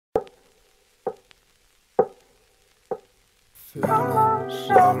Feeling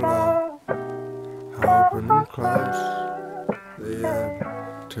so low, hoping I'm close, the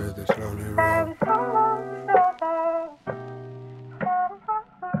end to this lonely road.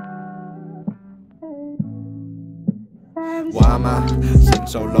 Why am I sitting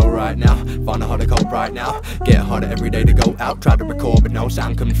so low right now? Find it hard to cope right now. Get harder every day to go out. Try to record but no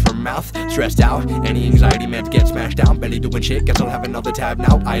sound comes from mouth. Stressed out, any anxiety meds get smashed down. Barely doing shit, guess I'll have another tab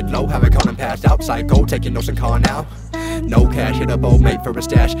now. I had low, have a con and passed out. Psycho, taking notes and car now. No cash, hit up old mate for a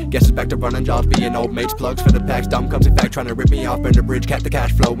stash. Guess it's back to running jobs, being old mates. Plugs for the packs, dumb comes in fact. Trying to rip me off, burn the bridge, kept the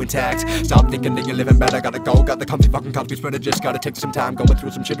cash flow intact. Stop thinking that you're living better, gotta go. Got the comfy fucking comfy, but I just gotta take some time. Going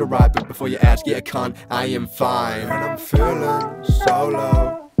through some shit to ride, but before you ask, yeah cunt, I am fine. And I'm feeling so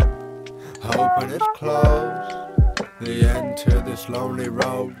low, hoping it's close, the end to this lonely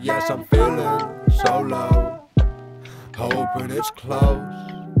road. Yes, I'm feeling so low, hoping it's close,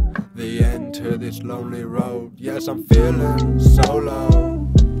 the end to this lonely road. Yes, I'm feeling so low,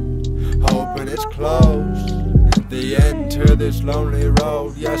 hoping it's close, the end to this lonely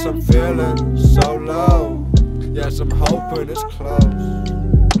road. Yes, I'm feeling so low, yes, I'm hoping it's close,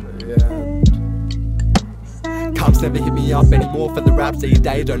 the end. Cunts never hit me up anymore for the raps these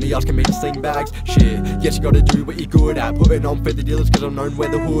days, only asking me to sling bags. Shit, yes you gotta do what you're good at. Putting on for the dealers cause I'm known where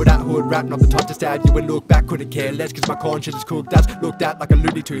the hood at. Hood rap, not the type to stab you and look back. Couldn't care less cause my conscience is cooked as. Looked at like a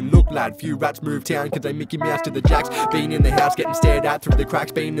Looney Tune, look lad. Few rats move town cause they Mickey Mouse to the jacks. Been in the house getting stared at through the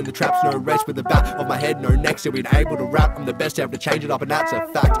cracks. Been in the traps, no rest with the back of my head, no neck. So we'd able to rap, I'm the best ever to change it up and that's a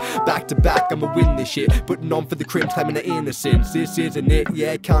fact. Back to back, I'ma win this shit. Putting on for the crims, claiming the innocence. This isn't it,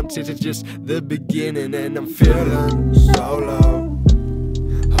 yeah cunts, this is just the beginning. And I'm feeling so low,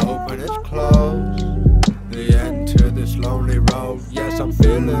 hoping it's close, the end to this lonely road. Yes, I'm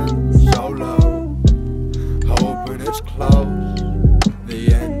feeling so low, hoping it's close,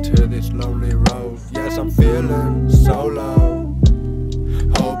 the end to this lonely road. Yes, I'm feeling so low,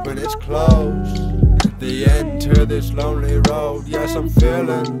 hoping it's close, the end to this lonely road. Yes, I'm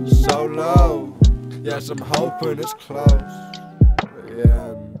feeling so low, yes, I'm hoping it's close, yeah.